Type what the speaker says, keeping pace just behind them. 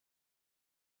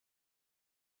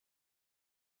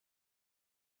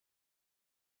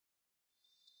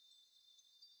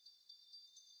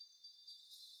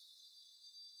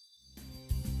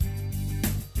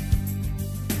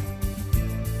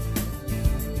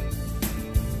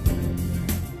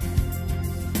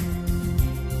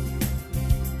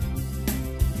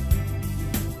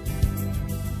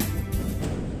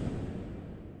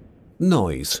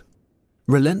Noise.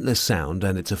 Relentless sound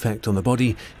and its effect on the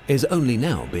body is only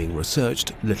now being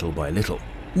researched little by little.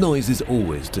 Noise is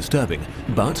always disturbing,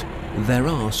 but there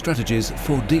are strategies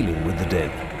for dealing with the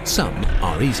din. Some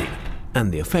are easy,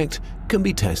 and the effect can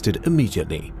be tested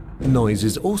immediately. Noise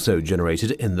is also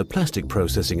generated in the plastic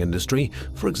processing industry,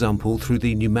 for example through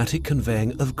the pneumatic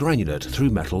conveying of granulate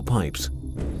through metal pipes.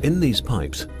 In these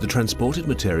pipes, the transported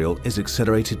material is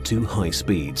accelerated to high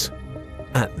speeds.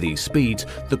 At these speeds,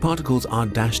 the particles are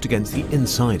dashed against the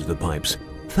inside of the pipes,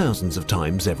 thousands of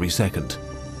times every second.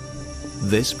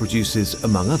 This produces,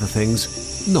 among other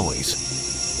things, noise.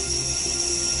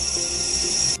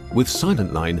 With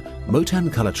Silent Line,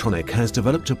 Motan-Colortronic has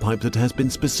developed a pipe that has been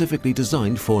specifically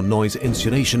designed for noise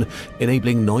insulation,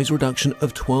 enabling noise reduction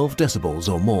of 12 decibels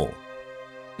or more.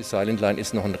 Die Silent Line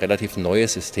ist noch ein relativ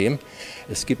neues System.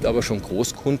 Es gibt aber schon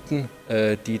Großkunden,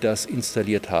 die das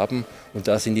installiert haben, und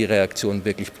da sind die Reaktionen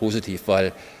wirklich positiv,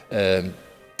 weil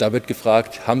da wird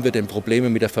gefragt, haben wir denn Probleme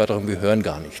mit der Förderung? Wir hören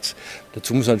gar nichts.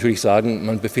 Dazu muss man natürlich sagen,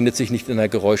 man befindet sich nicht in einer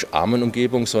geräuscharmen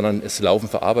Umgebung, sondern es laufen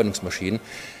Verarbeitungsmaschinen.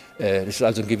 Es ist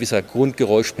also ein gewisser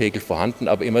Grundgeräuschpegel vorhanden,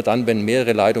 aber immer dann, wenn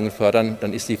mehrere Leitungen fördern,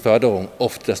 dann ist die Förderung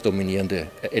oft das dominierende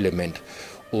Element.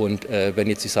 Und wenn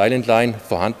jetzt die Silent Line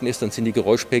vorhanden ist, dann sind die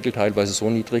Geräuschpegel teilweise so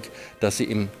niedrig, dass sie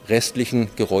im restlichen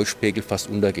Geräuschpegel fast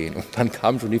untergehen. Und dann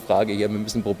kam schon die Frage, ja, wir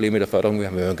müssen Probleme mit der Förderung, wir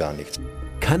hören gar nichts.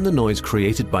 Can the noise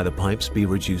created by the pipes be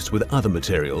reduced with other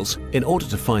materials? In order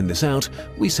to find this out,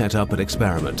 we set up an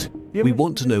experiment. We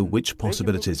want to know which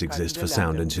possibilities exist for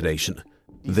sound insulation.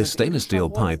 This stainless steel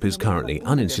pipe is currently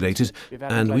uninsulated,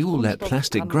 and we will let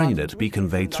plastic granulate be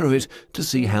conveyed through it to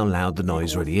see how loud the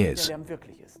noise really is.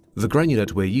 The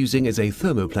granulate we're using is a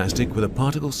thermoplastic with a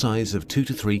particle size of 2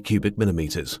 to 3 cubic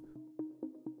millimeters.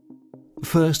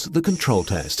 First, the control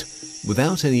test.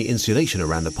 Without any insulation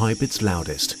around the pipe, it's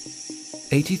loudest,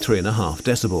 83.5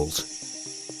 decibels.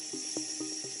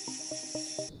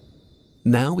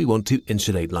 Now we want to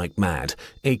insulate like mad.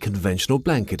 A conventional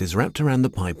blanket is wrapped around the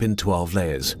pipe in 12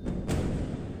 layers.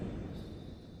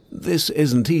 This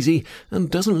isn't easy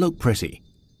and doesn't look pretty,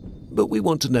 but we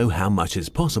want to know how much is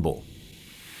possible.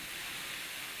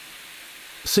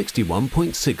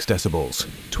 61.6 decibels.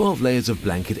 12 layers of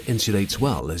blanket insulates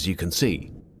well, as you can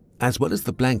see. As well as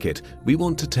the blanket, we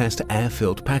want to test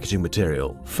air-filled packaging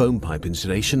material, foam pipe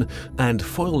insulation, and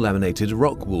foil-laminated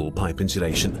rock wool pipe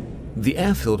insulation. The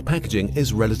air-filled packaging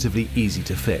is relatively easy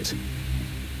to fit.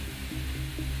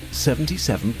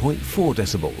 77.4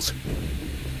 decibels.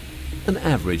 An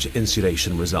average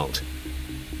insulation result.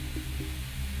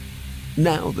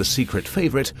 Now the secret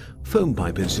favorite, foam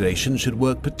pipe insulation should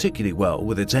work particularly well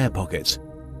with its air pockets.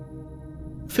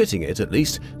 Fitting it, at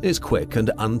least, is quick and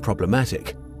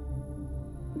unproblematic.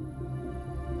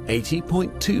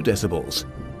 80.2 decibels.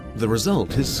 The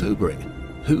result is sobering.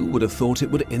 Who would have thought it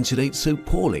would insulate so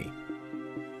poorly?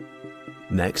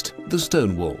 Next, the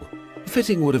stone wool.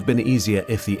 Fitting would have been easier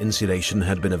if the insulation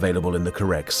had been available in the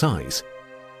correct size.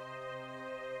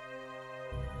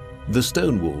 The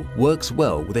stone wool works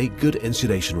well with a good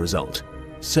insulation result,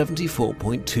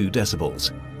 74.2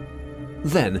 decibels.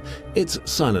 Then it's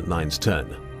Silent Line's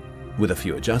turn. With a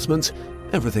few adjustments,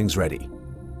 everything's ready.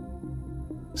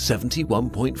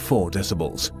 71.4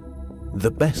 decibels.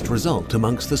 The best result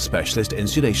amongst the specialist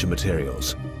insulation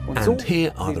materials. And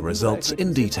here are the results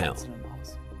in detail.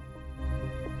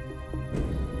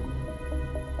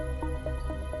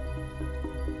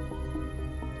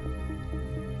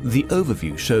 The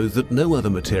overview shows that no other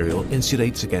material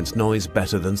insulates against noise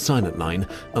better than Silent Line,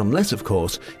 unless of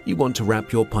course you want to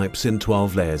wrap your pipes in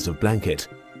 12 layers of blanket.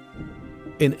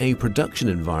 In a production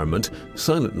environment,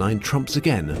 Silent Line trumps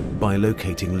again by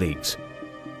locating leaks.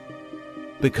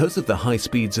 Because of the high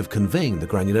speeds of conveying the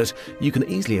granulate, you can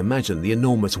easily imagine the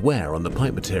enormous wear on the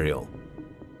pipe material.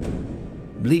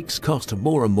 Leaks cost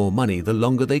more and more money the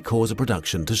longer they cause a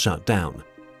production to shut down.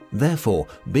 Therefore,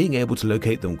 being able to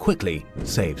locate them quickly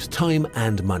saves time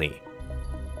and money.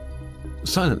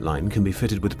 Silent Line can be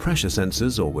fitted with pressure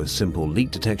sensors or with simple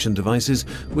leak detection devices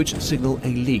which signal a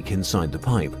leak inside the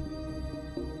pipe.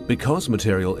 Because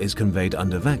material is conveyed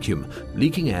under vacuum,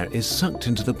 leaking air is sucked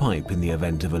into the pipe in the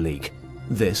event of a leak.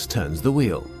 This turns the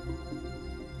wheel.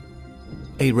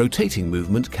 A rotating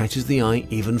movement catches the eye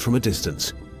even from a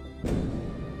distance.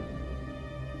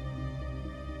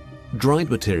 Dried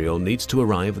material needs to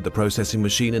arrive at the processing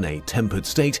machine in a tempered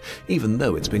state, even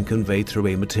though it's been conveyed through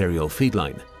a material feed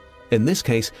line. In this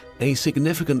case, a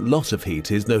significant loss of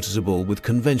heat is noticeable with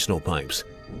conventional pipes.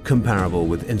 Comparable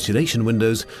with insulation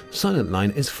windows, Silent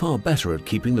Line is far better at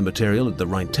keeping the material at the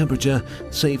right temperature,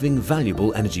 saving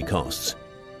valuable energy costs.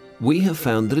 We have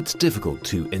found that it's difficult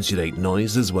to insulate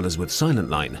noise as well as with Silent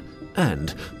Line.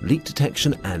 And leak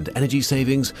detection and energy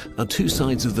savings are two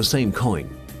sides of the same coin.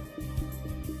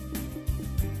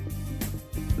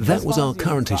 That was our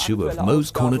current issue of Mo's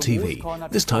Corner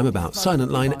TV, this time about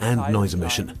silent line and noise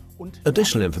emission.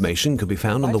 Additional information can be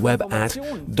found on the web at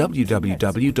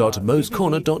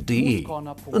www.moscorner.de.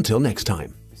 Until next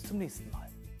time. Bis zum nächsten Mal.